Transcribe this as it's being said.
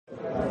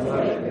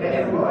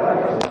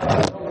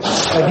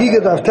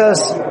Chagigah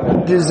Davtes,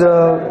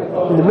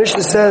 the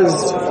Mishnah says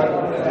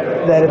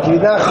that if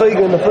you're not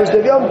Chagigah on the first day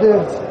of Yom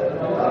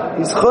Tov,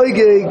 he's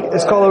Chagigah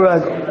is called a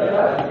rag.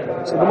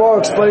 So the Gemara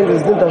explains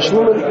this din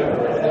tashlumin,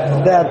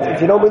 that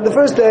if you don't bring the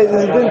first day,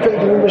 there's a din to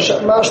bring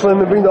mashlim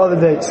and bring the other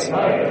days.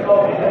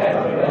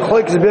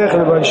 We're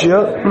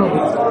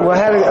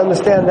having to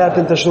understand that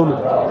in tashlumin.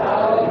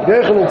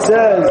 It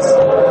says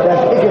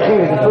that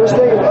the first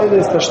day and the other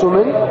is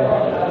tashlumin,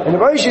 and the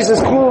Rashi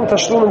says kulum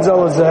tashlumin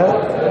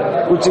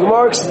zalazeh, which the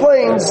Gemara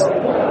explains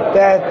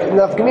that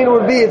nafkamina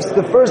would be if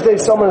the first day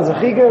someone is a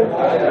chigah,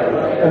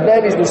 and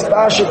then he's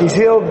nispashit, he's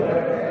healed.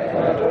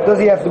 Does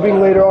he have to bring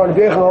later on?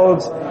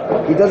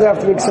 He doesn't have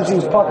to bring since he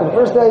was part of the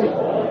first day.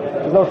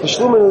 There's no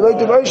tashlumin.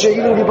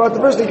 Even if he part the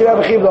first day, he can have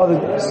a chiyuv the other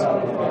days.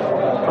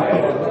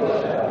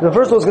 The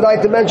first one is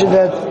going to mention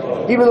that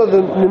even though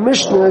the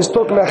Mishnah is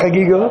talking about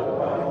Chagigah,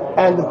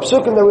 and the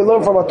psukim that we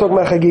learn from are talking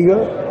about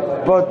Chagigah,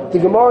 but the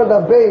Gemara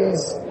that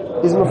Beis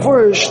is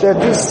mafurish that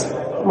this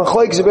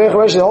machlokes Be'ech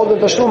Rashi, the whole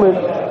tashlumin,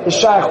 is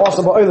shaykh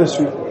also by Oilers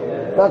Street,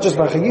 not just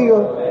by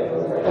Chagigah.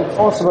 It's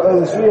also by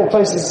Oilers Street, and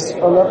Tosis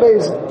on that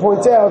base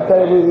points out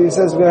that he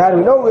says, how do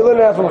we know? We learn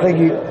that from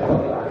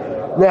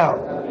Chagigah. Now,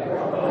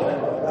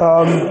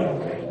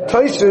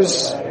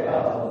 Tosis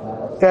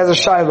has a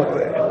shiloh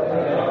there.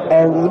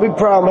 And there's a big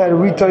problem how to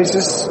read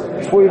Tosis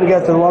before you even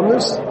get to the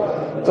alumnus.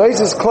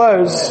 Tosis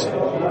close.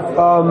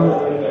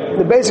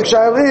 The basic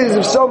shiloh is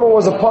if someone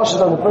was a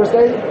pashut on the first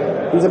day,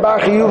 he's a bar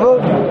chiyuva,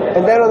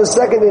 and then on the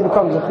second day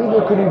becomes a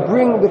chiyuva. Could he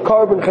bring the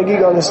carbon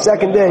chagigah on the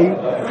second day?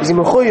 Is he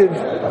mechuyev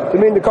to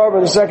bring the carbon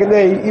on the second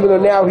day, even though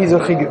now he's a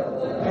chiyuva?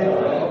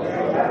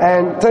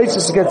 And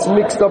Taisus gets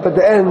mixed up at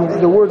the end.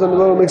 The words are a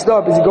little mixed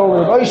up. Is he going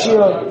with Rav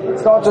Oishia?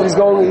 Starts off he's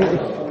going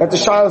at the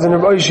shilas in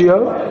Rav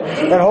Oishia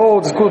that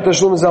holds it's called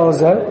Tashlum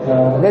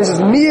Zalazeh. Then it says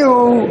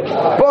Miu,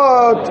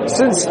 but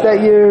since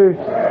that you're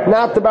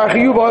not the Bar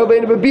Chiyuva, I'll be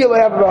in the Babila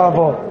have a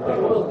Ba'avah.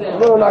 A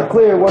little not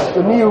clear what's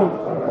the Miu,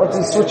 what's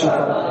he switching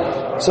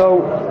from. So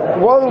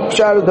one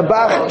shot the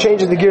Bach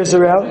changes the gears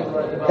around,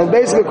 and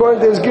basically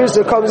according to his gears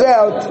it comes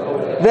out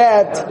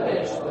that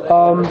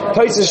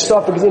Tosis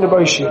suffix is in the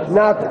Boishia,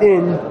 not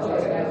in.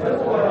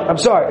 I'm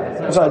sorry.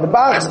 The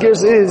Bach's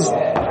gears is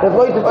that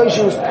Loit of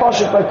Boishia was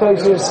pashut by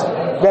Tosis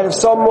that if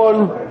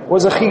someone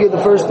was a chigah the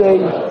first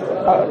day,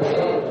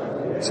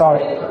 if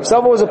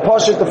someone was a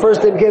pashut the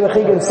first day became a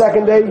chigah the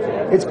second day,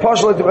 it's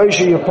pashut Loit of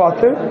Boishia your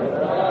pater,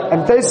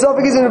 and Tosis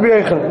suffix is in the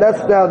B'yechan.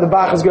 That's now the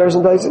Bach's gears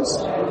and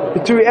Tosis. The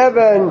Turi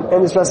Evan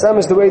and the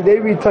Svasamis, the way they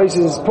read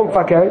Tosis is Punk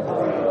Fakert.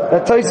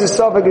 That Tosis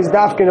suffix is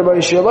Dafkin of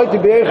Boishia. Loit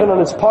of B'yechan on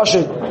its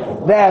pashut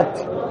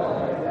that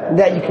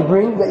you can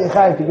bring, that you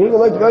have to bring.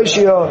 Like the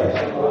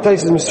Oishia,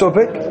 Taisus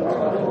Misopik.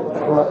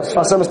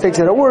 Sfasamas takes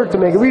it a word to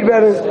make it read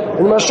better.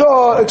 And the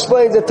Mashah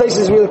explains that Taisus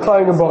is really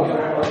climbing above.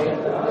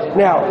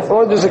 Now, I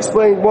want to just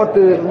explain what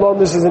the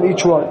longness is in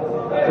each one.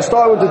 We'll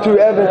start with the two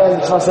Evan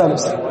and the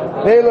Sfasamas.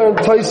 They learn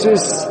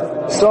Taisus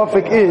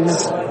Suffolk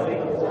is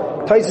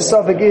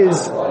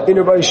in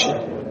Rav Oishia.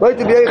 Like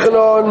the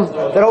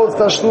B'yechanon that holds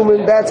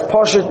Tashlumin, that's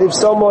Pashut if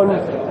someone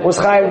was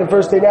chayav the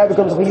first day, now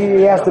becomes a chigah,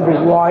 he has to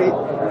bring. Why?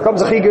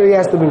 Becomes a chigah, he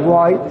has to bring.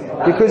 Why?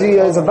 Because he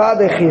is a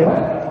vadei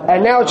chiyah,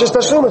 and now it's just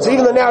Tashlumin. So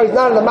even though now he's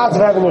not in the matz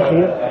of having a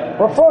chiyah,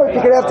 before he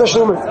could have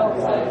Tashlumin.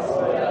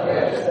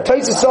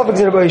 Taisus suffix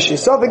in Rav Oishia.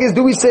 Suffix is,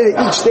 do we say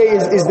that each day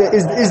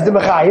is the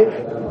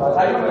mechayev?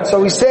 So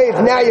we say if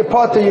now you're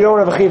potter, you don't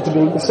have a chiyuv to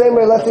bring. The same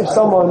way, let's say if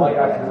someone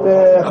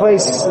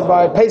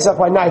by Pesach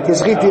by night,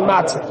 he's chiti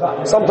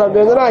matzah, sometime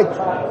during the night,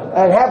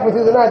 and halfway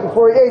through the night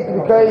before he ate, he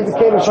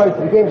became a shayt,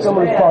 he became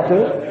someone who's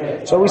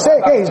potter. So we say,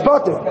 okay, he's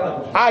potter.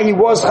 He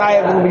was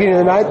chayav in the beginning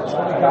of the night.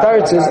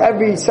 Third says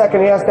every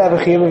second he has to have a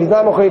chiyuv. If he's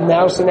not mechayev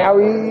now, so now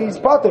he's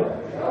potter.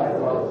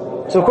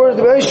 So according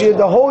to Rashi,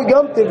 the whole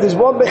Yom Tov, there's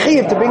one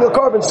bechiyuv to bring a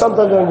carbon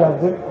sometime during Yom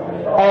Tov.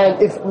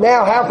 And if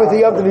now halfway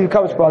through Yom Tov he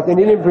becomes potter and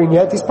he didn't bring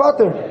yet, he's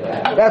potter.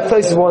 That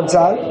place is one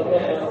side.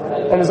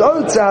 And his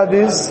other side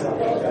is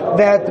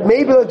that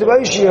maybe like the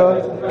Rashi,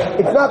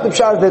 it's not the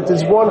pshat that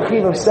there's one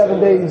chiyuv of 7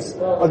 days,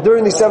 or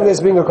during these 7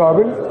 days being a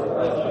carbon.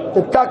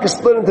 The tak is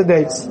split into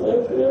days.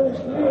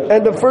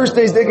 And the first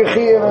day is Dega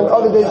Chiyuv and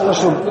other days is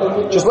Nashum.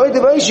 Just like the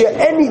Rashi,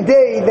 any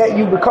day that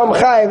you become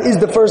Chayiv is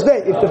the first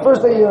day. If the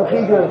first day you're a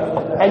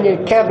Chiyuv and you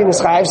can't be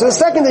Nischayiv, so the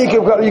second day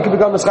you can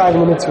become Nischayiv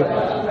in the mitzvah.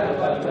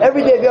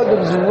 Every day of Yom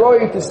Tov is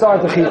roy to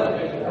start the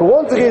Chiyuv. But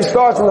once the Chiyuv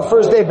starts on the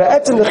first day, but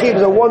Etzim the Chiyuv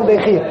is a 1 day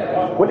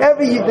Chiyuv.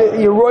 Whenever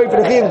you're roy for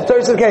the Chiyuv, the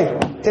Torah says, okay,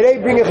 today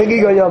bring a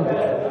Chagigah on Yom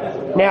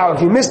Tov. Now,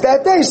 if you miss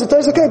that day, so the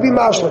Torah says, okay, be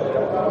Mashlim.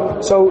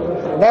 So,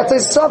 that's a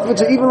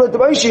suffix, so even like the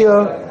Rashi,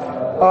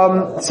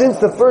 since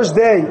the first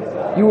day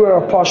you were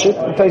a pashut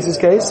in Taisus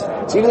case,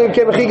 so even though you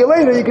became a chigah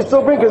later, you can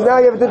still bring, because now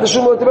you have a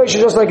teshum like the Rashi,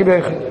 just like a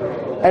bechel.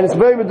 And it's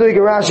very medulik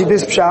in Rashi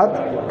this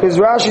pshat, because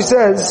Rashi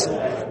says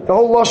the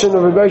whole lashon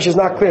of Rashi is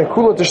not clear.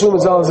 Kula teshum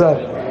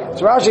zalazeh.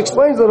 So Rashi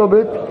explains a little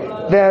bit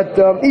that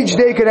each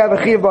day could have a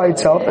chiyuv by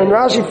itself, and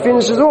Rashi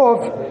finishes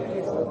off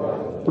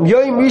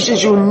Yoim Rishon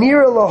Shu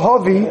Nira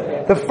Lahavi,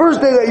 the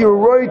first day that you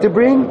were ready to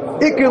bring,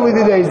 Ikir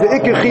Lididei is the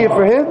Ikir Chiyuv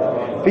for him,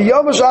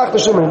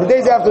 The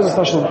days after the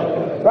tashlumin.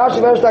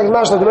 Rashi Verштag is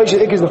mashal the Moshe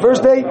Ik is the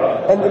first day,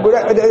 and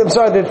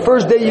the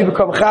first day you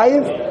become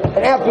chayiv,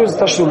 and afterwards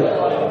the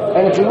tashlumin.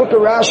 And if you look at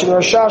Rashi, or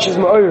Rashash is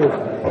ma'or,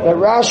 that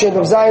Rashi and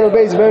the Zion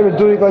Beis is very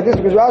medurik like this,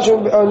 because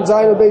Rashi on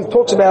Zion Beis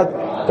talks about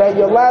that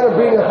you're allowed to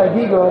bring a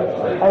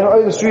Chagigah and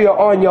all the Sriya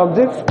on Yom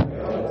Tiv.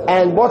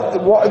 And what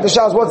the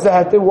Shas, what's the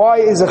heter? Why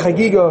is a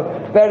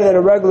Chagigah better than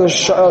a regular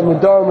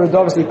Nadarim or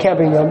Nadav, so you can't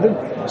bring Yom Tiv?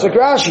 So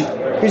Rashi,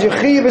 because your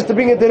Chiv is to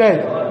bring it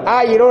today.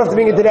 You don't have to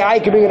bring it today, I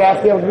can bring it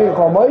after, you have to bring it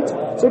Chol Moed.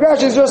 So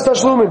Rashi is just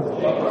Tashlumin.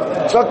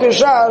 So after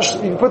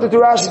Shash, you put the two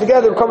Rashi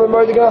together, come and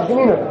marry the Ganaf.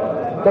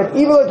 That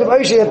even like the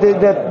Moshe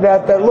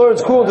that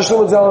learns cool to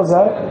Shlumin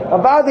Zelazar,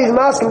 Avadi is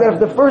masking that if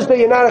the first day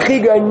you're not a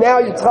Chigah and now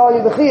you're telling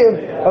you the Chiv,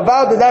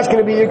 Avadi that's going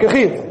to be your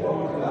Chiv.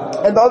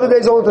 And the other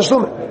days only the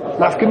Shlumin.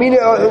 Nafkamina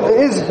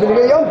is going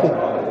to get Yom Tiv.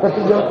 But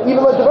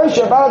even like the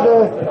Moshe,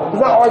 Avadi is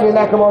not arguing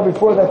that Gemara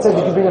before that says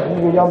you can bring a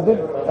Chiv Yom Tiv.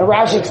 And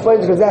Rashi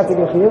explains because that's a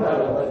Chiv.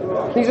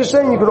 He's just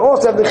saying you could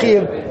also have the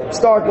Chiv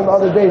start on the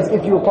other days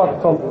if you were part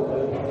of Tom.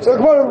 So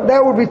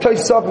that would be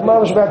Toys up with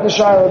Mamash back to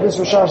Shayla, this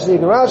was Shash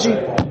Zig and Rashi.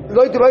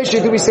 Like the Moshe,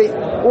 do we say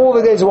all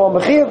the days are one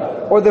Mechiv,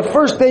 or the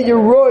first day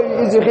you're Roy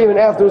is your Chiv and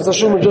afterwards the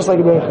Shumer just like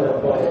a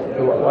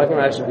Mechiv? Why can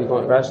Rashi be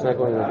going? Rashi not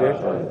going to the Beer?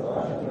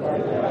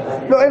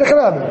 No, in the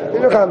Chanam.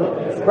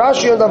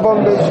 Rashi on the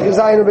Bom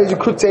Zion Beis, you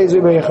could say is a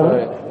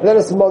Mechiv. Then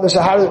it's the Mother.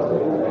 So how does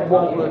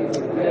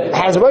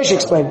Moshe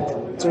explain it?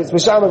 So it's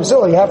Misham and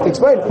Basila, you have to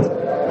explain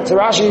it. So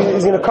Rashi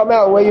is going to come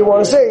out where you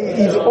want to say,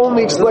 he's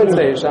only explaining it.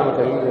 It doesn't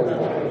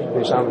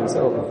say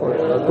Yisham before. It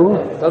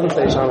doesn't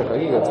say Yisham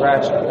Chagigah, it's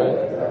Rashi, right?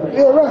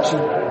 Yeah, Rashi.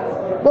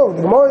 No,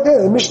 the Gemara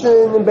there, the Mishnah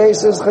in the base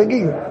says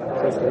Chagigah.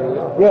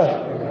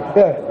 Yeah.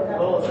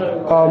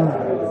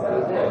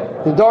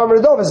 The Dharma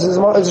of the Dovis is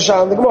a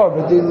Shah in the Gemara,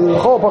 but the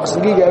Chol Pachas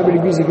Chagigah, everybody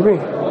agrees he can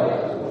bring.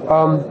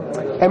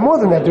 And more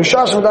than that, there's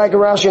Shash and Daik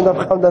and Rashi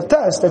on the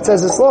test that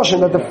says it's Lashon,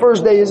 that the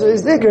first day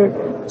is Dicker,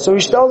 so he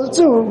tells it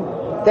too,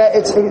 that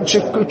it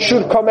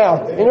should come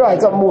out. And you're right,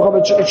 it's not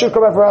Muhammad, it should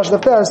come out for Rashi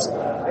of test.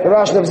 The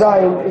Rashi of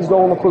Zion is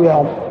going to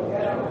Kuliyam.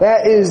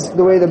 That is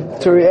the way the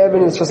Turi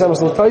Eben is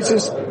Chasemas and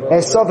Taisus,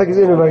 and Suffolk is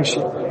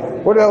innovation.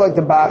 What about like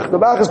the Bach? The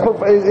Bach is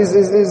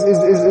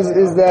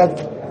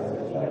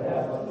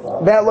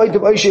that like the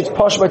Oish, it's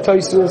posh by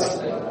Taisus,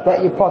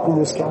 that you pot in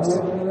this case.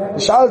 The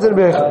Shal is in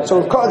the Bech.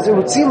 So it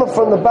would seem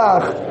from the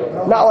Bach,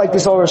 not like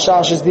this over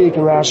Shash is Dik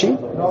and Rashi,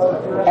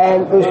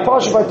 and it was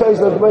posh by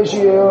Taisus, like the Oish,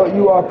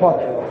 you are pot.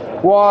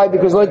 Why?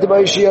 Because like the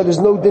Oish, there's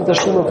no din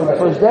tashlumin for the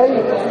first day.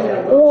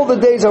 All the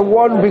days are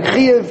one big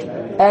Chiv,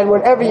 and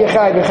whenever you're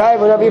chayiv,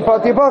 whenever you're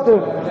potter, you're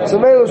potter. So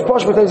Melo is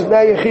posh, but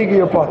now you're chigah,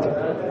 you're potter.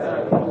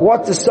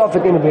 What's the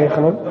suffix in the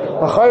Bechanan?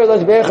 The chayiv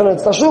like Bechanan,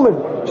 it's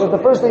tashlumin. So the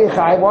first day you're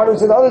chayiv, why do we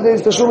say the other day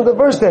is tashlumin the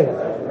first day?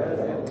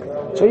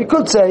 So you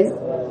could say,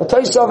 the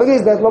Taish suffix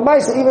is that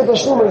Lamaisa, even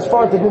tashlumin is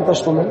far to din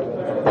tashlumin.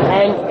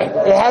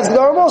 And it has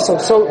Gedarim also.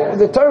 So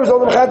the Torah is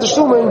only chayiv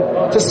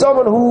tashlumin to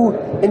someone who,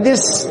 in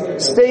this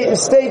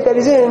state that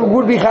he's in,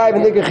 would be chayiv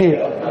and dikah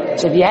chiyah.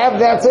 So if you have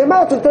that same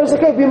matter, there's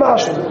okay, be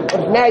mashal.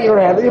 But now you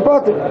don't have it, you're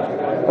potter.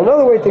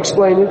 Another way to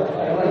explain it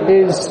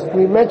is,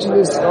 we mentioned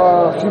this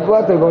a few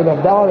blocks ago, in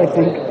Abdallah, I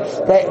think,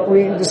 that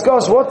we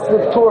discussed what's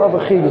the Torah of a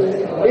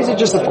chiyuv. Is it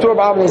just a Torah of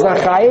Abdallah is not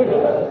chayiv,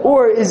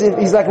 or is it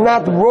he's like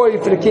not roy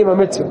for the kiyum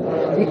mitzvah?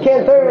 You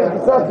can't tell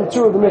it's not the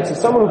Torah of the mitzvah.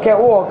 Someone who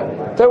can't walk,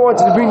 they want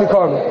you to bring the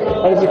carbon,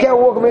 and if you can't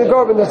walk and bring the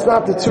carbon, that's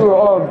not the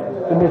Torah of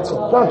the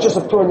mitzvah. It's not just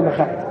a Torah in the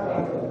mechayim.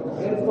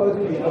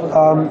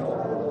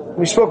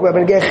 We spoke about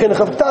when they get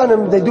chinuch of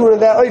tanim, they do it in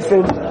that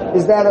oifen.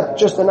 Is that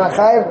just a not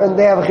chayiv, and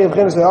they have a chinuch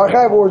chinuch they are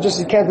chayiv, or just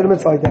you can't do the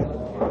mitzvah like that?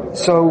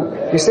 So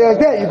you say like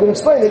that, you can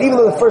explain that even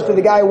though the first day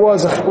the guy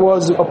was a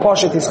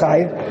pashat is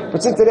chayiv,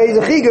 but since today is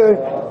a chigur,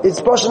 it's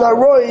pashat not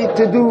roy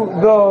to do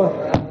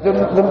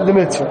the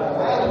mitzvah.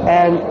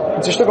 And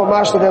it's a shtuk of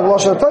mashal that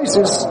lashon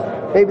toisus.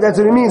 Maybe that's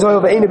what it means. Maybe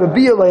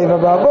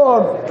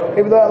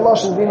that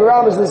lashon being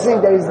around is the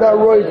thing that he's not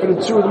roy for the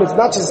true of the mitzvah.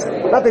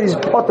 Not that he's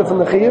potter from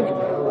the chiv,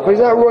 but he's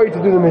not roy to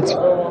do the mitzvah.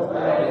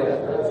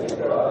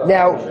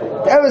 Now,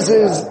 the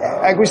emphasis is,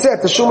 like we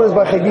said, the shuman is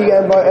by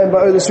Chagigah and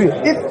by other sweet.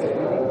 If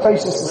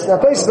Taisus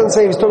doesn't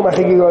say he's talking about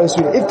Chagigah or other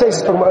sweet. If Taisus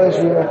is talking about other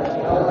sweet,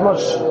 it's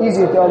much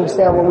easier to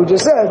understand what we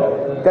just said.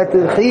 That the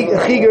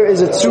Chagigah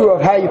is a tzura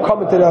of how you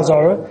come into the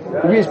Azara,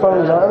 the Riyas Pan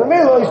of the Azara. And the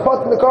middle, he's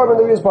potting the carbon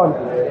the Riyas Pan.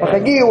 A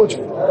Chagigah, which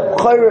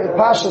Chayr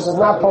Pashas is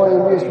not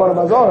pulling the Riyas Pan of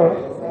Azara,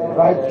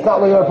 right? It's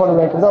not like you're upon the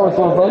rank. It's not what it's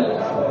from.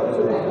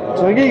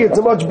 So Chagigah, it's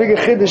a much bigger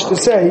chiddush to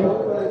say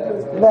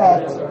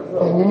that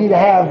you need to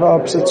have a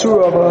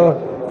tzura of a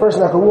person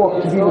that can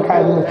walk to be the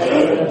kind of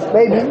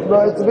maybe,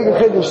 but it's a bigger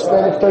chiddush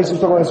than if Taisus was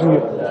talking about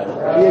Yisrael.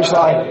 Yesh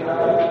L'Ayin.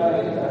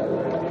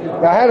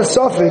 Now I had a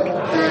suffix,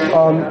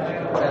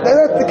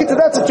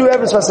 that's a true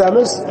evidence for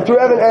Samis. True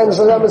evidence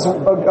and Samis,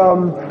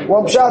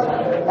 one shot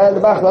and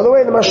the back the other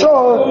way. In the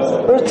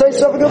Mashal, there's a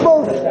suffix of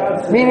both.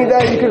 Meaning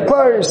that you could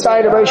apply the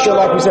sign of Aisha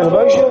like we said of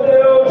Aisha,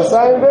 the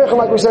sign of Bechel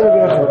like we said of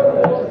Bechel.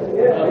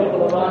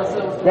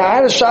 Now I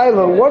had a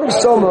Shiloh, what if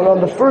someone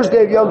on the first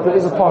day of Yom Tov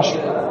is a Pasha?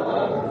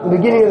 The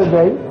beginning of the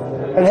day,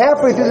 and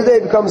halfway through the day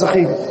becomes a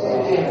chigah.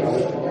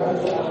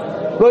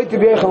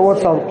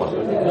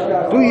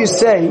 Do you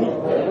say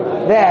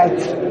that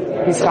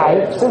he's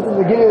chayiv? Since the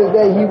beginning of the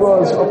day he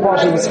was a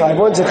partial he's chayiv.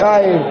 Once a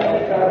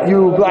chayiv,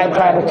 you blind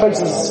chayiv. The place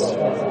is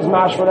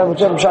mash, whatever,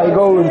 whichever shot you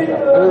go, and the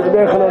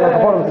berach on like a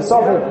part of the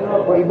suffix,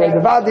 where you made the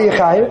vadi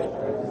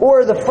chayiv,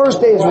 or the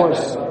first day is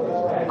worse.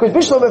 Because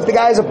Bishlam, if the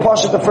guy is a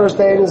pasha the first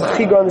day and there's a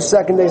chigah on the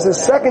second day, so the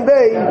second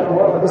day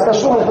is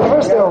tashlumin for the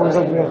first day always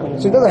like the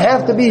so it doesn't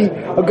have to be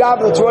a gav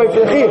that's right for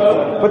the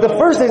chiyuv. But the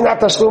first day is not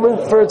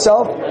tashlumin for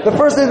itself. The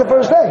first day is the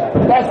first day.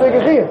 That's like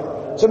a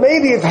chiyuv. So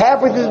maybe if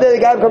halfway through the day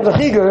the guy becomes a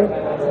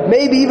chigah,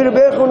 maybe even a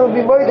berachon will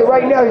be moed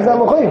right now he's not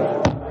mechuyev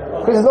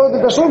because there's no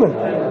tashlumin.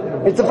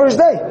 It's the first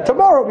day.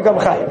 Tomorrow will become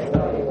chayiv.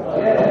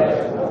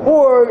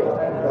 Or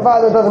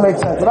rather, it doesn't make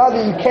sense.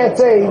 Rather, you can't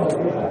say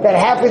that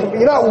halfway,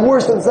 you're not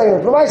worse than the second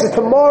day. But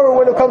tomorrow,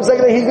 when it comes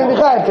second day, he's going to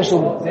be chayiv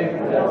tashlumin.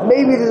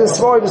 Maybe there's a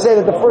story to say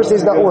that the first day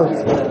is not worse.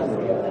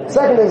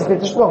 Second day is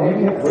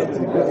tashlumin.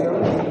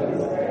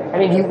 I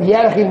mean, he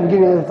had a chiv in the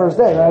beginning of the first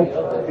day, right?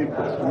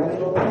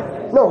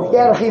 No, he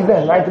had a chiv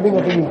then, right? The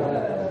beginning of the week.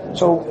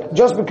 So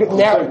just because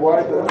now,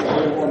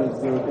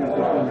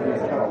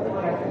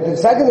 the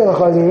second day of the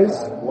chazir is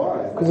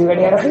because he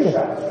already had a chiv.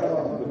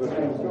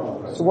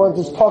 So once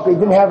this talk, he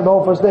didn't have it the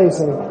whole first day,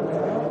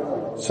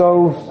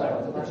 so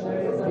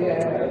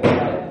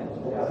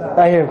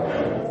I hear.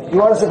 You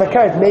want to say the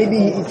kite?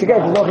 Maybe he forget.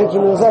 There's no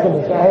chitzum in the second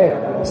day. I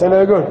hear. Say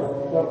very good.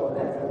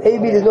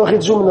 Maybe there's no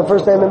chitzum in the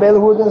first day, and the male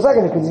who was in the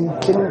second day because he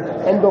didn't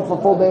end up a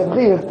full day of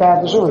chiyuv to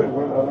have the shul.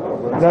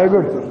 Very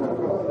good.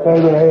 Very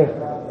good. I hear.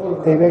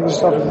 They make the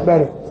stuff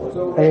better.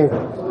 I hear.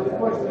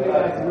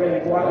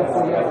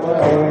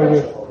 Very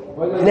good.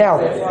 Now,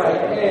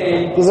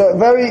 there's a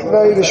very,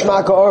 very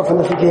geshmaka or from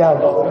the Fikiyam.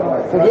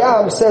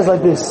 Fikiyam says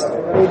like this.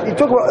 Let's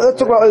talk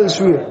about Oil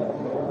Shriya.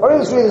 Oil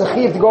Shriya is a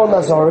chiv to go on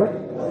Nazar,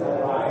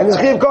 and there's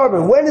a chiv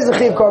carbon. When is the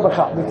chiv carbon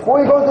chap? Before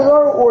you go to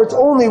Nazar, or it's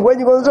only when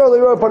you go to Nazar,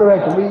 you write upon a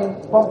record. We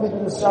bumped into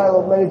this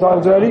shiloh many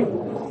times already.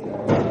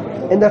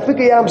 And the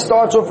Fikiyam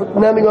starts off with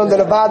naming on the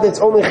Nevada,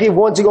 it's only chiv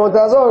once you go into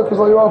Nazar, because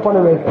you write upon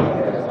a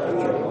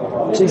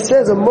record. So he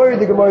says, a Murray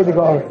the Gemara.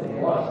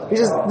 He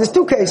says, there's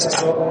two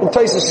cases in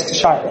Taisus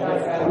Shai.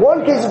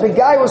 One case is the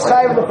guy was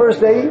chayiv the first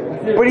day,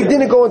 but he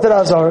didn't go into the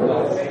Azar.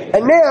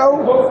 And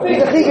now,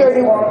 he's a chigah and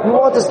he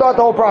wants to start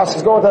the whole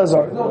process, go into the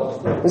Azar.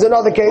 There's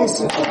another case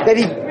that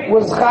he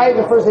was chayiv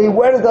the first day, he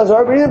went into the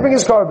Azar, but he didn't bring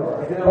his carbon.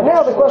 And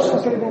now the question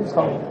is, can he bring his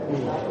carbon?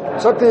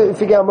 So to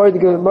figure out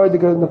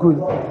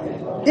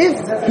if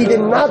he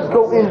did not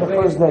go in the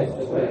first day,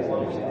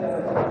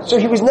 so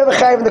he was never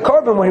chayiv in the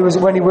carbon when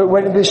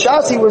the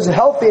shasi was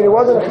healthy and he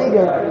wasn't a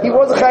chigah, he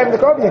wasn't chayiv in the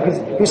carbon yet because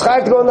he was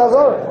chayiv to go in the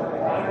Azar.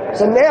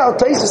 So now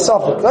Tais is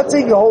suffix. Let's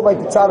say you hold like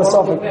the tzad of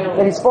suffix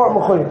that he's far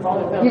mechuyev,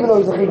 even though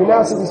he's a chigah.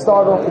 Now since he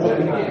started off with a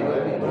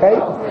chigah, okay.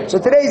 So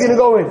today he's going to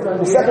go in.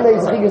 The second day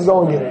the chigah is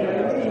going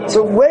in.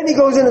 So when he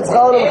goes in, it's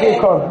chalal of a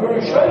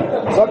carbon.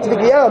 So up to the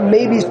qiyam,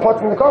 maybe he's part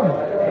from the carbon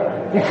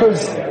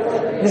because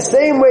the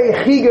same way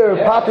chigah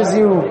patters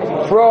you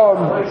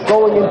from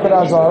going into the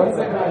Azar,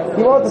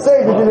 he wants to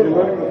say that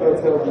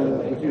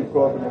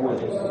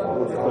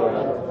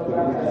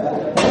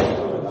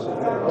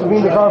to be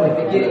in the carbon.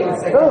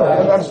 No,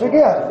 I'm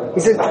speaking out. He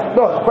says,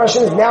 no, the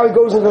question is, now he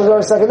goes into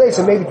the second day,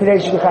 so maybe today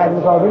he should be chayiv in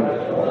the carbon.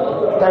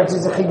 That's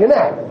a chigah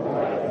now.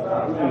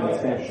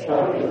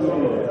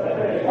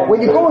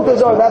 When you go into the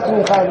Zohar, that's when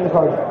you're chayiv in the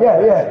carbon.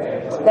 Yeah.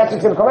 That's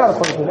what's going to come out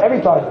according to him.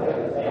 Every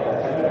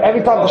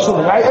time the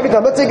shul, right? Every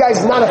time. Let's say the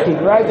guy's not a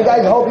chigah, right? The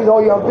guy's hoping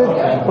all you did,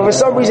 but for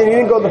some reason he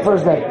didn't go the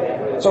first day.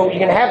 So you're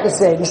going to have to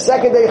say, the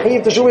second day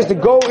chayiv tashuvah is to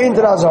go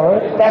into the Azar,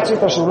 that's your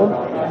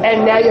tashuvah,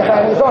 and now you're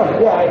chayiv in the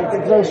carbon. Yeah,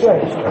 it's very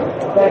strange.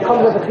 That it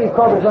comes at the chayiv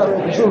carbon, it's not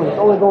in the tashuvah, it's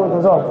only going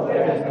into the Azar.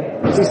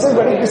 So he says,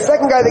 but if the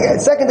second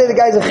day the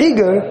guy's a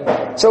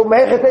chigah, so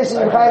mehechet is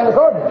chayiv in the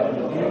carbon.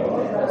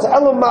 So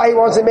Elamai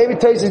wants to say, maybe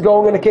Tais is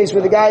going in a case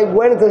where the guy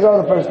went into the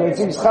Azar the first day,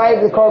 so he's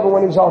chayiv the carbon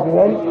when he was healthy,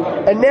 right?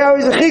 And now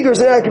he's a chigah,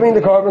 so now he can be in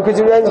the carbon, because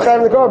he was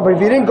chayiv in the carbon. But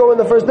if he didn't go in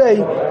the first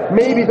day,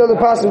 maybe it doesn't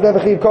pass him to have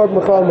a chayiv carbon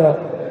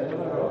now.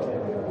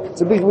 It's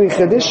a big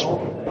chiddush,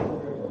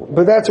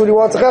 but that's what he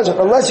wants to chazak.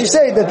 Unless you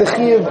say that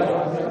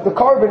the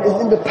carbon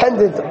is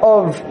independent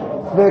of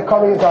the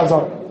coming into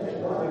Azar.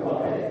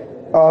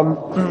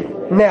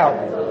 Now,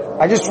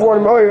 I just want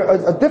to know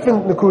a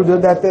different nakuda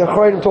that the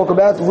Chayim talk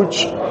about,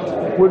 which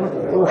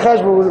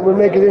would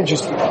make it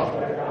interesting.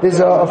 There's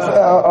a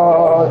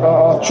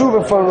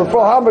tshuva from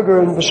Rafal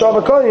Hamburger in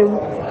B'Shav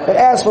HaKoyin that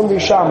asks from the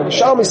Yishami. The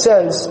Yishami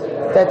says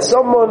that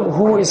someone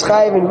who is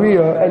chayiv in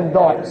Riyah and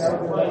dies,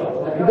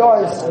 he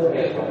dies,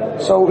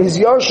 so his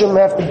Yarshim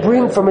have to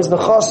bring from his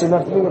Nechasim,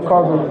 have to bring a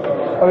carbon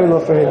oil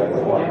for him.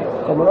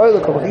 Carbon oil,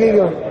 carbon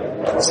chagigah.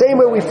 Same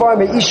way we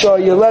find that Isha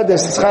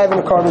Yeledes is chayiv in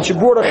a carbon. She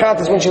brought her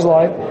chattis when she's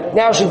alive.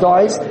 Now she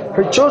dies.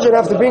 Her children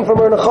have to bring from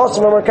her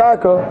Nechasim, from her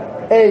karka,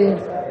 a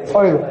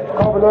oil.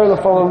 Carbon oil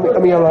from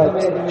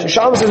Amiyah. So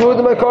Sham says, who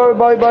did my carbon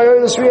by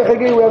oil? We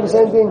have the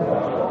same thing.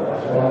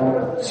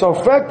 So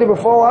effective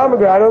before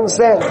Amagra, I don't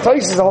understand.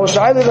 Tosis the whole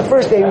shayla the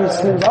first day he was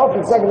healthy,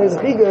 the second day is a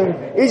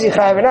chigah, is he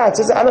chayav or not? It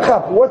says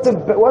anachap. What's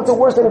the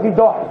worst than if he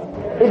died?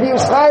 If he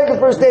was chayav the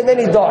first day and then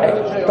he died,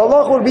 the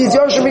halach would be he's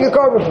yarshin being a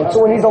korban.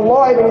 So when he's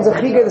alive and he's a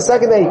chigah the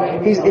second day,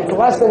 it's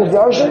less than his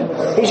yarshin,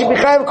 he should be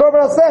chayav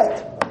korban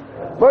outside.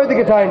 Where the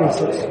Getaini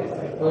says.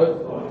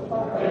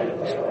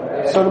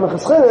 So the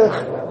Mechaschinich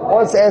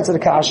wants to answer the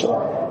kasha.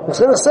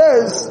 Mechaschinich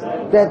says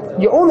that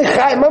you only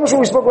chayav. Remember what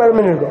we spoke about a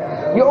minute ago.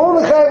 You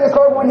only chayav the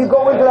korban when you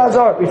go into the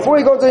Hazar. Before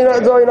you go into the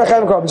Hazar, you're not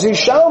chayav the korban. So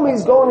Yishalmi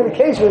is going in the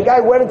case where the guy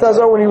went into the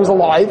Hazar when he was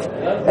alive,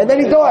 and then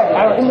he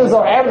died in the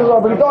Hazar, after the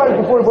Hazar, but he died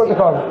before he brought the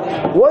korban.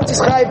 Once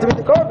he's chayav to bring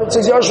the korban, it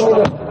says Yashmi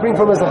to bring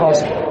from his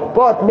chas.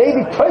 But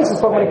maybe twice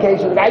is from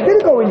occasion. The guy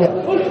didn't go in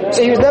yet,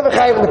 so he was never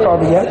chayav in the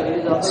korban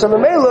yet. So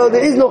Mamela,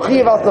 there is no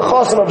chayav out the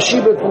chasim of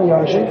Shibet from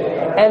Yashin,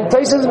 and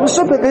Taisa is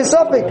Musupit, there's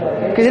something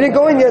because he didn't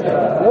go in yet.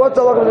 What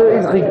the law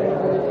is chayav?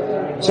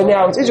 So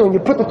now it's easy when you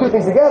put the two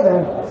things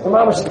together. The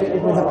mamash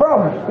is a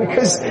problem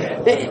because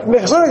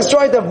Mechzor is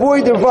trying to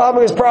avoid the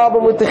Vahama's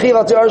problem with the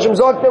Chilat Yarshim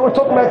Zok. They were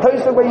talking about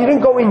Taisa, but you didn't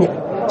go in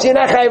yet, so you're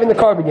not chayav in the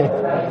korban yet.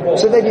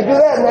 So then you do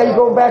that, and now you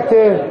go back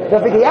to the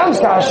Fikiyam's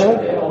kasha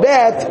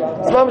that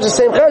the mamash is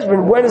the same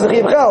cheshbon. When is the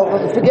Chiyav Chel?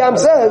 The Fikiyam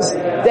says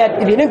that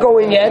if you didn't go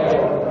in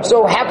yet,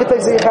 so how could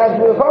Taisa you chayav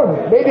in the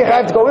korban? Maybe you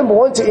have to go in, but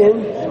once you're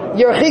in,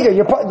 you're a chigah.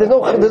 There's no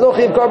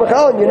chiyav korban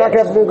chal, and you're not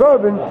going to have to do the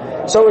korban.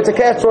 So it's a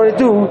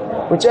catch-22.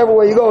 Whichever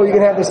way you go, you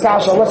can have this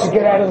kasha unless you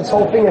get out of this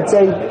whole thing and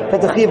say that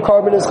the chiyav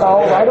korban is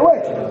chal right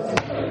away.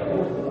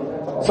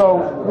 So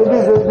this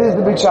is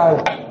the big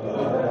shayla.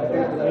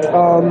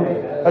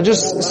 I'll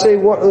just say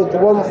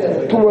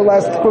two more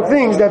last quick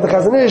things that the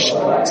Chazon Ish,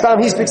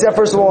 he speaks out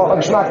first of all on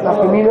Shmak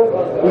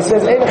Nafkamina. He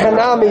says, Ein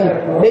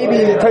Chanami, maybe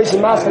the Taisa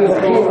Maskeli is a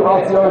chiyav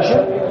off the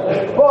Yarshim,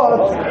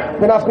 but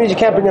the Nafkamina you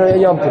can't bring in a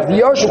Yom Tov. The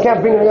Yarshim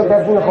can't bring in a Yom Tov,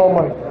 has to bring a whole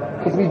money.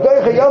 If we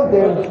doich a Yom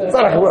Tov, it's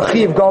not like a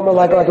chiyav gomer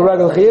like a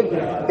regular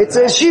chiyav. It's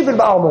a shibud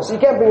ba'alma, so you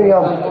can't bring a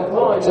Yom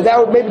Tov. So that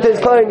would maybe tell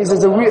his client, he says,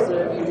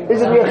 is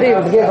it real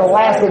chiyav? If he has the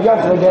last of Yom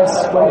Tov, I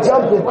guess. When it's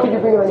Yom Tov, could you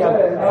bring it on Yom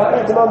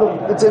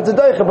Tov? It's a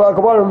doich, but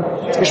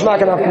it's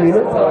Geshmak and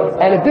Nafkamina.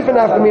 And a different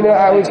Nafkamina,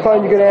 I would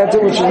explain you're going to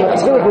answer, which is what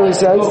Chazon really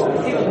says.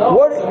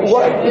 What,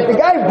 if the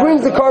guy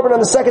brings the korban on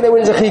the second day when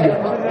he's a chigah,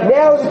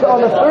 now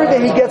on the third day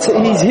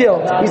he's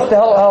healed, he's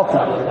healthy.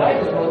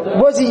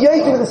 Was he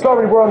yating the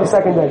korban he brought on the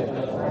second day?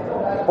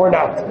 Or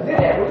not?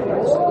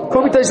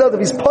 Could be if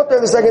he's put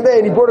there the second day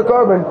and he brought a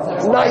korban,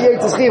 it's not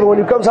yet to when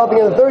he comes helping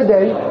on the third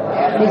day,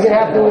 he's going to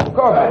have to do the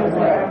korban.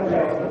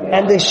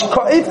 And if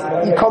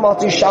you come out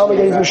to Yishalmi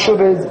that he's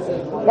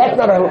Meshuvah, that's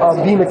not a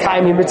be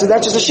Mekayim mitzvah,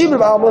 that's just a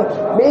Shibud Alma.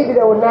 Maybe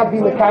that would not be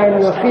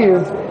Mekayim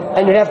Yochiv,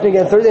 and you'd have to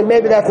get a third day.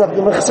 Maybe that's not.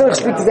 The Chazon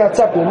speaks to that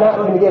separately. Not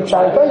going to get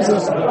Shai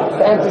places to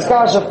answer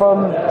Skasha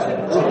from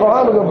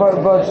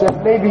Hamaga,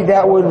 but maybe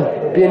that would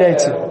be an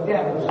answer.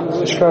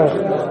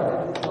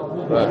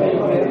 Right.